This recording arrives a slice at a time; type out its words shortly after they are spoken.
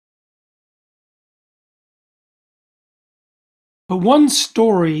But one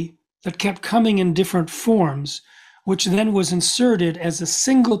story that kept coming in different forms, which then was inserted as a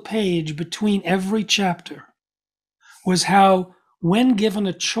single page between every chapter, was how, when given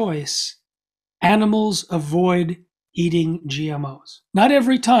a choice, animals avoid eating GMOs. Not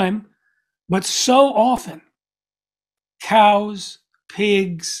every time, but so often. Cows,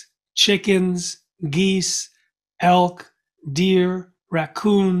 pigs, chickens, geese, elk, deer,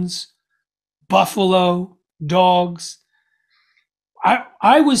 raccoons, buffalo, dogs.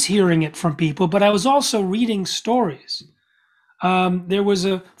 I was hearing it from people, but I was also reading stories. There was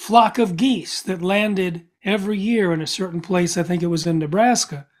a flock of geese that landed every year in a certain place. I think it was in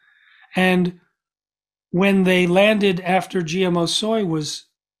Nebraska. And when they landed after GMO soy was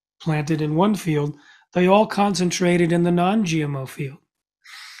planted in one field, they all concentrated in the non-GMO field.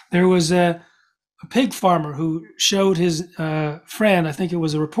 There was a pig farmer who showed his friend, I think it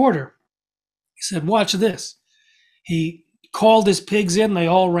was a reporter, he said, watch this. He called his pigs in, they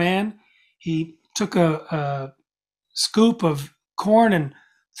all ran. He took a scoop of corn and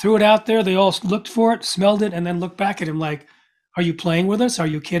threw it out there. They all looked for it, smelled it, and then looked back at him like, are you playing with us? Are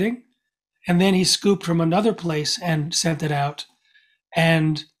you kidding? And then he scooped from another place and sent it out.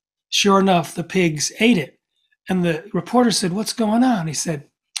 And sure enough, the pigs ate it. And the reporter said, what's going on? He said,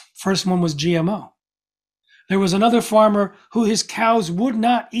 first one was GMO. There was another farmer who his cows would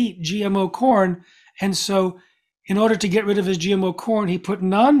not eat GMO corn. And so in order to get rid of his GMO corn, he put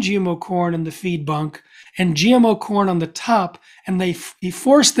non-GMO corn in the feed bunk and GMO corn on the top, and he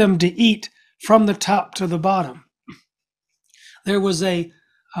forced them to eat from the top to the bottom. There was a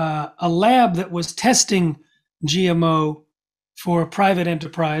lab that was testing GMO for a private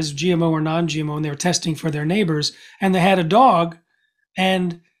enterprise, GMO or non-GMO, and they were testing for their neighbors, and they had a dog,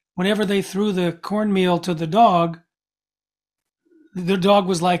 and whenever they threw the cornmeal to the dog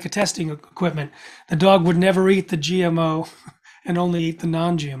was like a testing equipment. The dog would never eat the GMO and only eat the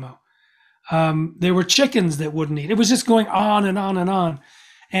non-GMO. There were chickens that wouldn't eat. It was just going on and on and on.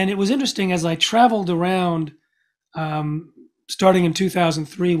 And it was interesting as I traveled around, starting in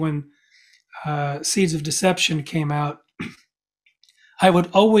 2003 when Seeds of Deception came out, I would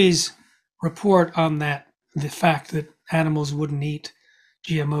always report on the fact that animals wouldn't eat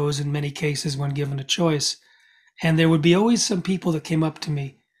GMOs in many cases when given a choice. And there would be always some people that came up to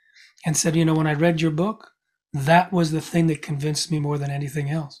me and said, you know, when I read your book, that was the thing that convinced me more than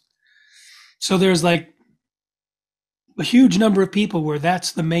anything else. So there's like a huge number of people where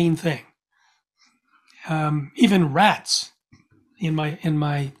that's the main thing. Even rats. In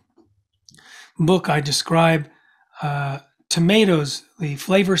my book, I describe tomatoes. The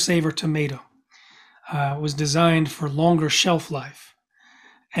Flavor Saver tomato was designed for longer shelf life.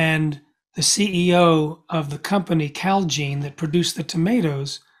 And the CEO of the company, Calgene, that produced the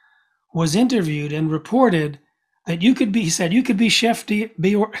tomatoes, was interviewed and reported that you could be, he said, you could be Chef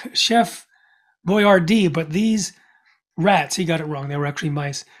Boyardee, but these rats, he got it wrong, they were actually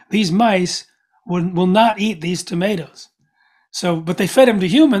mice. These mice will not eat these tomatoes. So, but they fed them to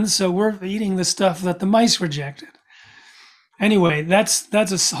humans, so we're eating the stuff that the mice rejected. Anyway, that's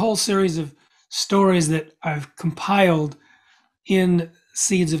a whole series of stories that I've compiled in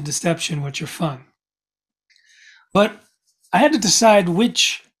Seeds of Deception, which are fun. But I had to decide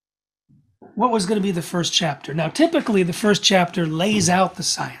what was going to be the first chapter. Now, typically the first chapter lays out the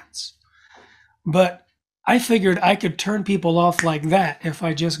science, but I figured I could turn people off like that if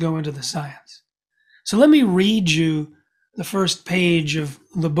I just go into the science. So let me read you the first page of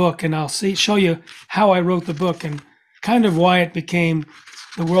the book, and I'll show you how I wrote the book and kind of why it became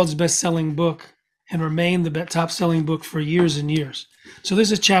the world's best-selling book and remained the top-selling book for years and years. So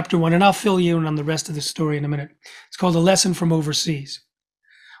this is chapter 1, and I'll fill you in on the rest of the story in a minute. It's called A Lesson from Overseas.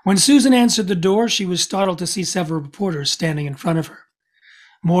 When Susan answered the door, she was startled to see several reporters standing in front of her.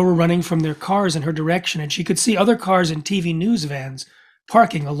 More were running from their cars in her direction, and she could see other cars and TV news vans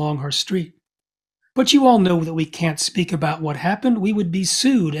parking along her street. But you all know that we can't speak about what happened. We would be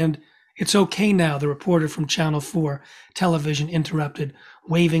sued, and it's okay now, the reporter from Channel 4 television interrupted,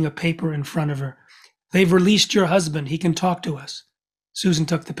 waving a paper in front of her. They've released your husband. He can talk to us. Susan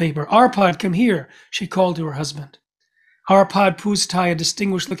took the paper. Arpad, come here, she called to her husband. Arpad Pustai, a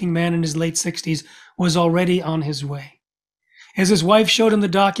distinguished-looking man in his late 60s, was already on his way. As his wife showed him the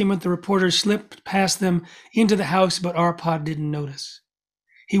document, the reporter slipped past them into the house, but Arpad didn't notice.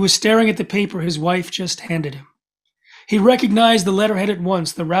 He was staring at the paper his wife just handed him. He recognized the letterhead at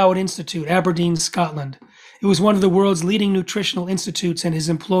once, the Rowett Institute, Aberdeen, Scotland. It was one of the world's leading nutritional institutes and his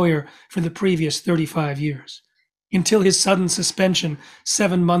employer for the previous 35 years. Until his sudden suspension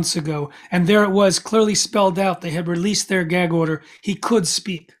 7 months ago, and there it was, clearly spelled out, they had released their gag order. He could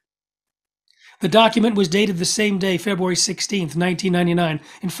speak. The document was dated the same day, February 16th, 1999.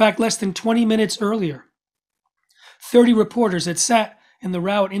 In fact, less than 20 minutes earlier. 30 reporters had sat in the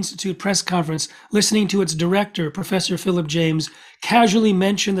Rout Institute press conference listening to its director, Professor Philip James, casually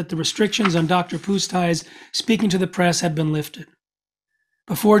mention that the restrictions on Dr. Pustai's speaking to the press had been lifted.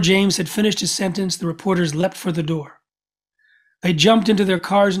 Before James had finished his sentence, the reporters leapt for the door. They jumped into their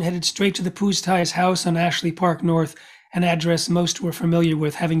cars and headed straight to the Pustai's house on Ashley Park North, an address most were familiar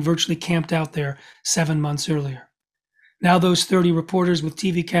with, having virtually camped out there 7 months earlier. Now those 30 reporters with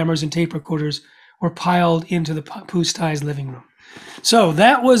TV cameras and tape recorders were piled into the Pustai's living room. So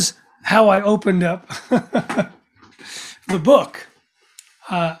that was how I opened up the book.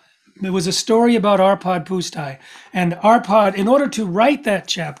 It was a story about Arpad Pustai. And Arpad, in order to write that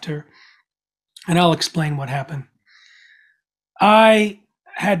chapter, and I'll explain what happened, I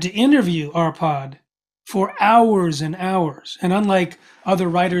had to interview Arpad for hours and hours. And unlike other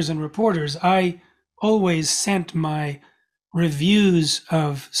writers and reporters, I always sent my reviews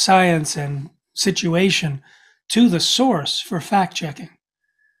of science and situation to the source for fact checking,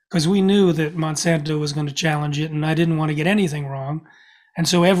 because we knew that Monsanto was going to challenge it and I didn't want to get anything wrong. And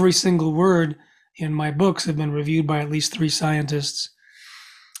so every single word in my books have been reviewed by at least 3 scientists,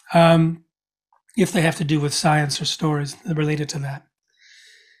 if they have to do with science or stories related to that.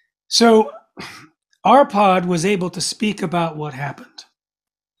 So Arpad was able to speak about what happened,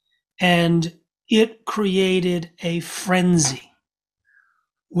 and it created a frenzy.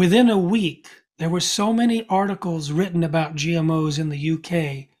 Within a week, there were so many articles written about GMOs in the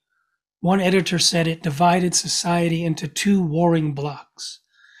UK. One editor said it divided society into 2 warring blocks.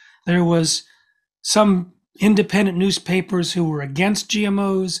 There was some independent newspapers who were against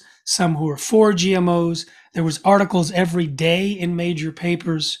GMOs, some who were for GMOs. There was articles every day in major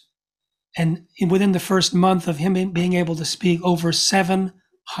papers. And within the first month of him being able to speak, over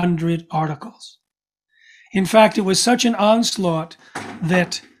 700 articles. In fact, it was such an onslaught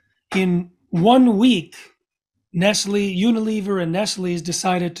that in 1 week, Nestle, Unilever, and Nestle's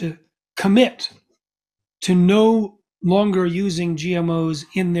decided to commit to no longer using GMOs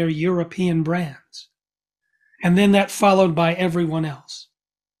in their European brands. And then that followed by everyone else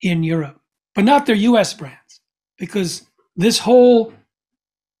in Europe, but not their US brands, because this whole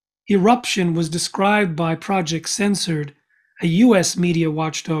eruption was described by Project Censored, a US media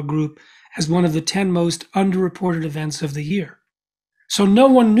watchdog group, as one of the 10 most underreported events of the year. So no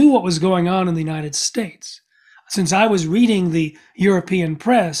one knew what was going on in the United States. Since I was reading the European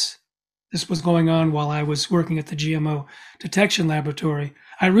press, this was going on while I was working at the GMO detection laboratory,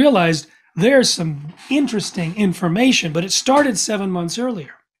 I realized there's some interesting information, but it started 7 months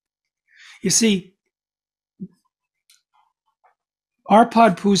earlier. You see,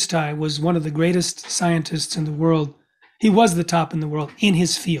 Arpad Pustai was one of the greatest scientists in the world. He was the top in the world in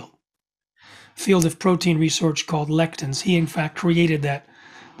his field of protein research called lectins. He, in fact, created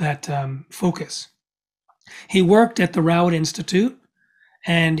that focus. He worked at the Rout Institute,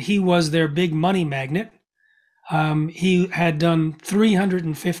 and he was their big money magnet. He had done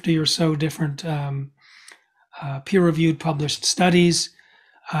 350 or so different peer-reviewed published studies.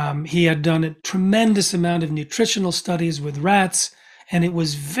 He had done a tremendous amount of nutritional studies with rats, and it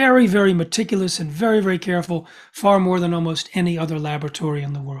was very, very meticulous and very, very careful, far more than almost any other laboratory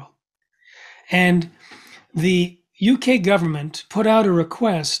in the world. And the UK government put out a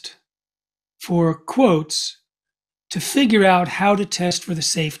request for quotes to figure out how to test for the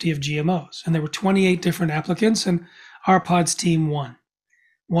safety of GMOs. And there were 28 different applicants, and Arpad's team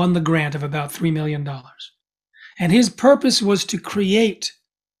won the grant of about $3 million. And his purpose was to create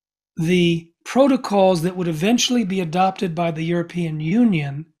the protocols that would eventually be adopted by the European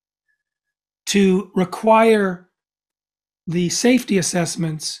Union to require the safety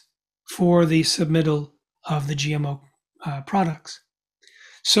assessments for the submittal of the GMO products.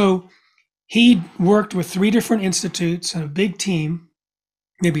 So he worked with 3 different institutes and a big team,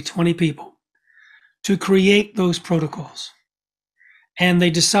 maybe 20 people, to create those protocols. And they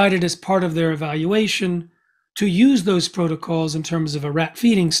decided as part of their evaluation to use those protocols in terms of a rat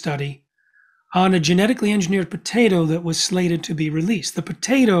feeding study on a genetically engineered potato that was slated to be released. The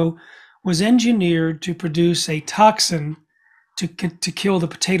potato was engineered to produce a toxin to kill the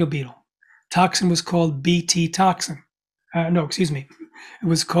potato beetle. Toxin was called BT toxin. It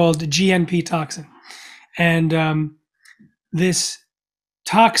was called GNP toxin. And this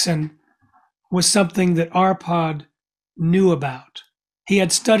toxin was something that Arpad knew about. He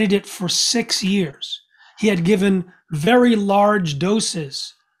had studied it for 6 years. He had given very large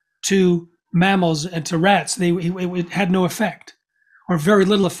doses to mammals and to rats. It had no effect, or very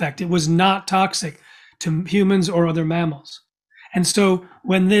little effect. It was not toxic to humans or other mammals. And so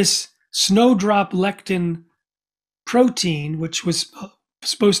when this snowdrop lectin protein, which was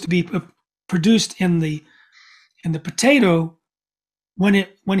supposed to be produced in the potato,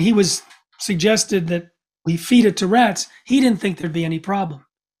 when he was suggested that we feed it to rats, he didn't think there'd be any problem.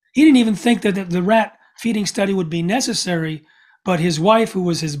 He didn't even think that the rat feeding study would be necessary, but his wife, who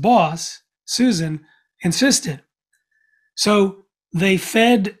was his boss, Susan, insisted. So they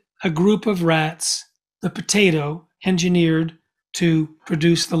fed a group of rats the potato engineered to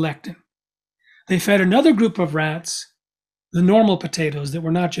produce the lectin. They fed another group of rats the normal potatoes that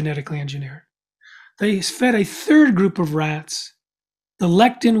were not genetically engineered. They fed a third group of rats the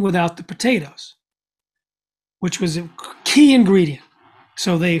lectin without the potatoes, which was a key ingredient.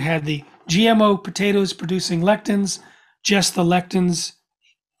 So they had the GMO potatoes producing lectins, just the lectins,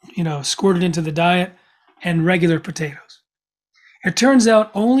 squirted into the diet, and regular potatoes. It turns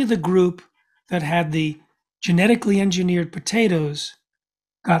out only the group that had the genetically engineered potatoes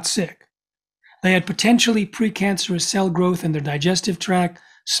got sick. They had potentially precancerous cell growth in their digestive tract,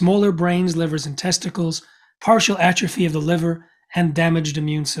 smaller brains, livers, and testicles, partial atrophy of the liver, and damaged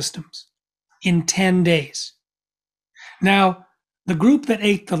immune systems in 10 days. Now, the group that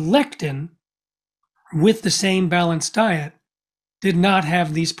ate the lectin with the same balanced diet did not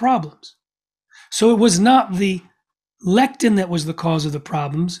have these problems. So it was not the lectin that was the cause of the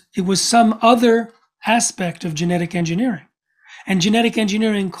problems. It was some other aspect of genetic engineering. And genetic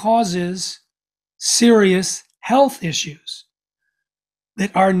engineering causes serious health issues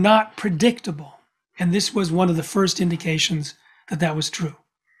that are not predictable. And this was one of the first indications that that was true.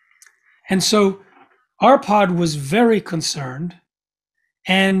 And so Arpad was very concerned,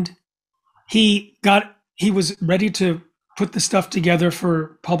 and he was ready to put the stuff together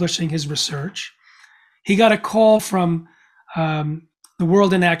for publishing his research. He got a call from the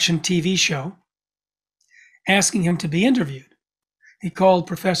World in Action TV show asking him to be interviewed. He called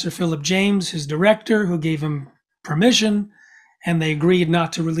Professor Philip James, his director, who gave him permission, and they agreed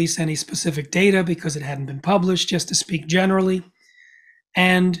not to release any specific data because it hadn't been published, just to speak generally.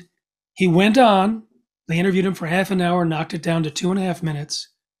 And he went on. They interviewed him for half an hour, knocked it down to 2.5 minutes,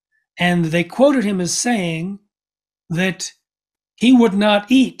 and they quoted him as saying that he would not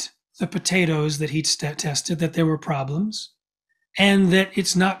eat the potatoes that he'd tested, that there were problems, and that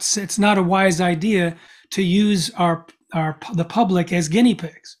it's not a wise idea to use the public as guinea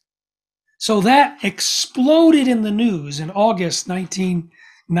pigs. So that exploded in the news in August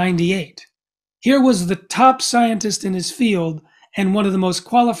 1998. Here was the top scientist in his field and one of the most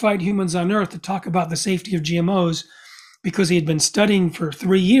qualified humans on earth to talk about the safety of GMOs, because he had been studying for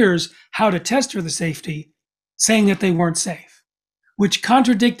 3 years how to test for the safety, saying that they weren't safe, which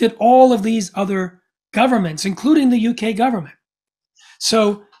contradicted all of these other governments, including the UK government.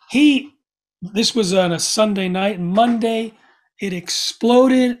 So this was on a Sunday night, and Monday it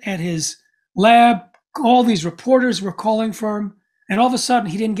exploded at his lab. All these reporters were calling for him, and all of a sudden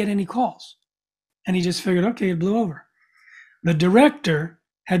he didn't get any calls. And he just figured, okay, it blew over. The director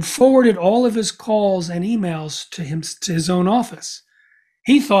had forwarded all of his calls and emails to his own office.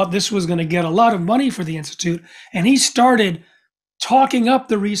 He thought this was going to get a lot of money for the Institute, and he started talking up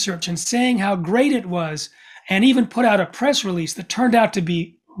the research and saying how great it was, and even put out a press release that turned out to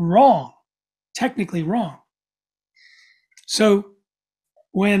be wrong, technically wrong. So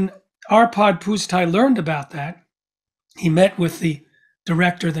when Arpad Pusztai learned about that, he met with the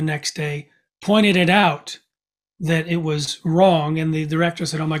director the next day, pointed it out that it was wrong, and the director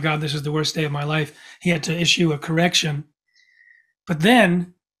said, "Oh my God, this is the worst day of my life." He had to issue a correction. But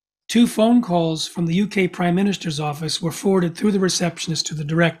then 2 phone calls from the UK Prime Minister's office were forwarded through the receptionist to the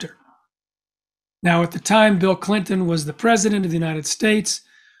director. Now, at the time Bill Clinton was the president of the United States,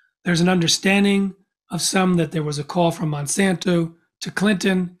 there's an understanding of some that there was a call from Monsanto to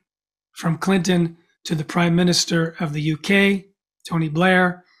Clinton, from Clinton to the Prime Minister of the UK, Tony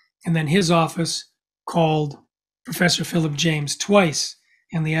Blair, and then his office called Professor Philip James twice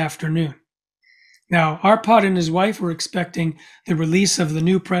in the afternoon. Now, Arpad and his wife were expecting the release of the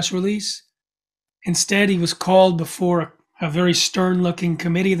new press release. Instead, he was called before a very stern-looking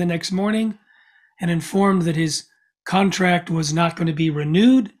committee the next morning and informed that his contract was not going to be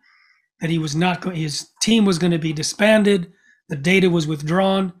renewed, that his team was going to be disbanded, the data was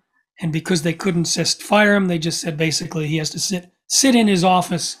withdrawn, and because they couldn't just fire him, they just said basically he has to sit in his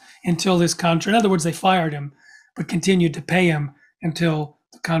office until this contract. In other words, they fired him, but continued to pay him until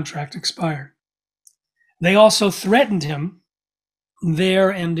the contract expired. They also threatened him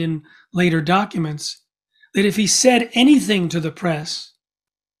there and in later documents that if he said anything to the press,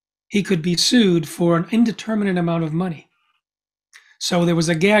 he could be sued for an indeterminate amount of money. So there was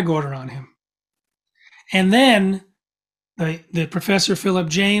a gag order on him. And then the Professor Philip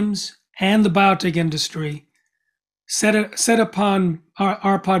James and the biotech industry set upon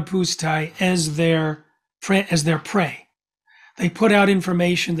Arpad Pusztai as their prey. They put out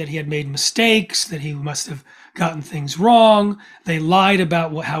information that he had made mistakes, that he must have gotten things wrong. They lied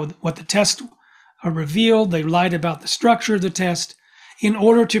about what the test revealed. They lied about the structure of the test in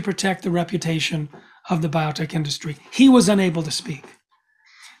order to protect the reputation of the biotech industry. He was unable to speak.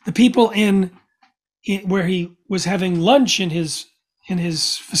 The people in where he was having lunch in his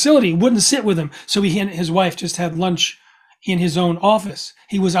facility wouldn't sit with him, so he and his wife just had lunch in his own office.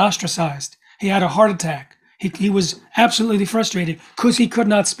 He was ostracized. He had a heart attack. He was absolutely frustrated because he could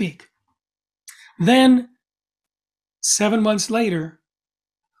not speak. Then, 7 months later,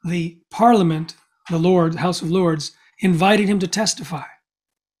 the Parliament, the House of Lords, invited him to testify.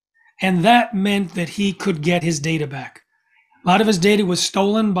 And that meant that he could get his data back. A lot of his data was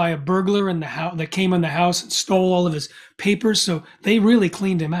stolen by a burglar in the house that came in the house and stole all of his papers, so they really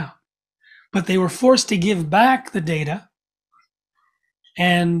cleaned him out. But they were forced to give back the data,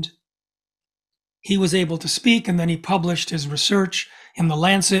 and he was able to speak, and then he published his research in The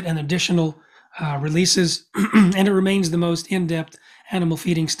Lancet and additional releases, and it remains the most in-depth animal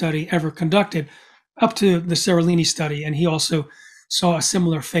feeding study ever conducted, up to the Seralini study, and he also saw a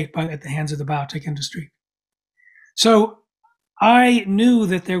similar fate at the hands of the biotech industry. So I knew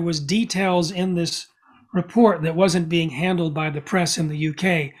that there was details in this report that wasn't being handled by the press in the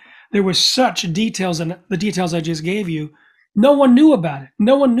UK. There was such details, and the details I just gave you, no one knew about it.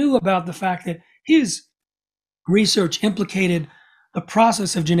 No one knew about the fact that his research implicated the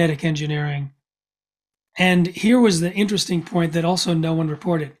process of genetic engineering. And here was the interesting point that also no one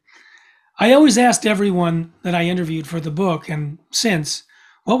reported. I always asked everyone that I interviewed for the book and since,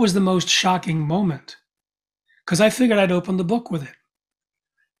 what was the most shocking moment? Because I figured I'd open the book with it.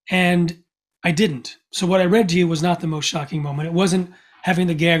 And I didn't. So what I read to you was not the most shocking moment. It wasn't having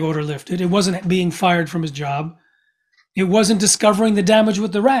the gag order lifted. It wasn't being fired from his job. It wasn't discovering the damage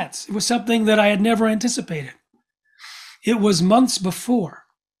with the rats. It was something that I had never anticipated. It was months before.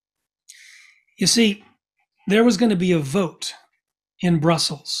 You see, there was going to be a vote in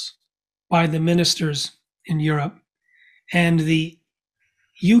Brussels by the ministers in Europe, and the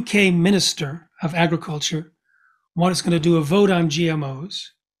UK Minister of Agriculture was going to do a vote on GMOs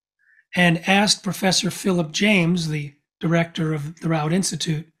and asked Professor Philip James, the director of the Rout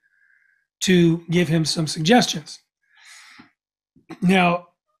Institute, to give him some suggestions. Now,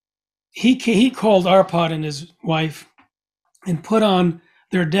 he called Arpad and his wife and put on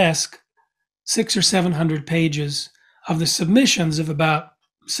their desk 600 or 700 pages of the submissions of about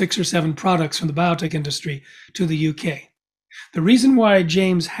 6 or 7 products from the biotech industry to the UK. The reason why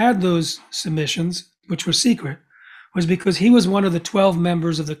James had those submissions, which were secret, was because he was one of the 12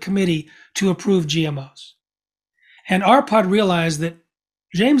 members of the committee to approve GMOs. And Arpad realized that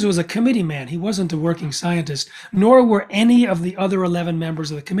James was a committee man. He wasn't a working scientist, nor were any of the other 11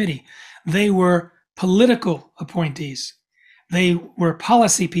 members of the committee. They were political appointees. They were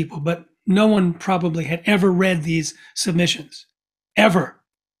policy people, but no one probably had ever read these submissions, ever.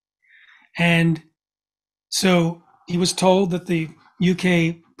 And so he was told that the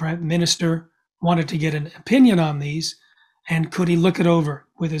UK Prime Minister wanted to get an opinion on these, and could he look it over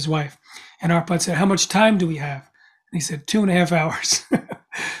with his wife? And Arpad said, "How much time do we have?" And he said, 2.5 hours.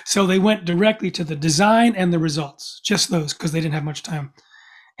 So they went directly to the design and the results, just those, because they didn't have much time.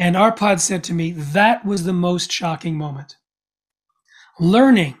 And Arpad said to me, that was the most shocking moment.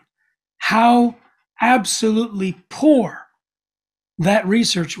 Learning how absolutely poor that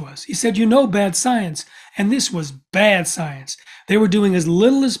research was. He said, bad science, and this was bad science. They were doing as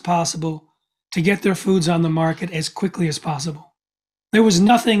little as possible to get their foods on the market as quickly as possible. There was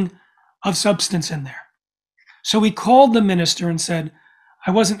nothing of substance in there. So he called the minister and said,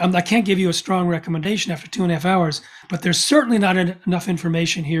 I can't give you a strong recommendation after 2.5 hours, but there's certainly not enough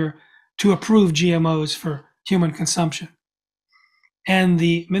information here to approve GMOs for human consumption. And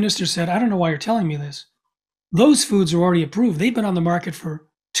the minister said, I don't know why you're telling me this. Those foods are already approved. They've been on the market for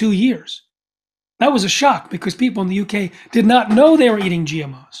 2 years. That was a shock because people in the UK did not know they were eating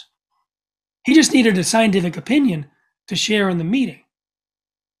GMOs. He just needed a scientific opinion to share in the meeting.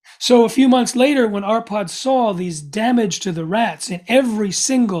 So a few months later, when Arpad saw these damage to the rats in every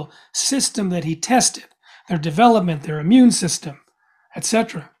single system that he tested, their development, their immune system,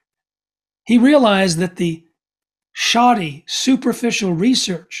 etc., he realized that the shoddy, superficial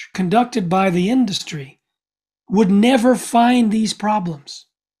research conducted by the industry would never find these problems.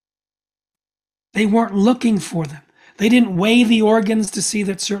 They weren't looking for them. They didn't weigh the organs to see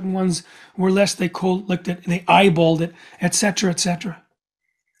that certain ones were less. They looked at, they eyeballed it, etc., etc.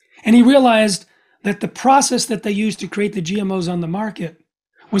 And he realized that the process that they used to create the GMOs on the market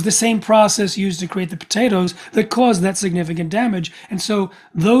was the same process used to create the potatoes that caused that significant damage. And so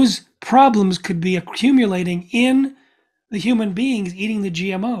those problems could be accumulating in the human beings eating the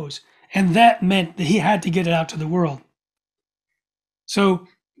GMOs. And that meant that he had to get it out to the world. So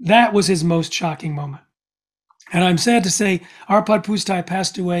that was his most shocking moment. And I'm sad to say Arpad Pusztai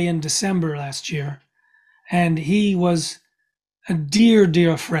passed away in December last year. And he was a dear,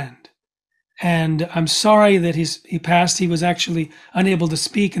 dear friend. And I'm sorry that he passed. He was actually unable to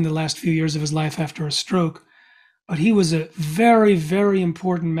speak in the last few years of his life after a stroke. But he was a very, very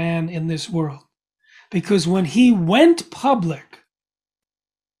important man in this world. Because when he went public,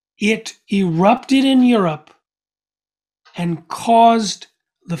 it erupted in Europe and caused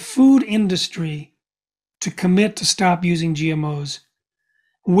the food industry to commit to stop using GMOs,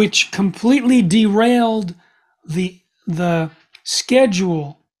 which completely derailed the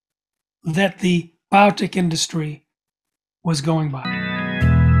schedule that the biotech industry was going by.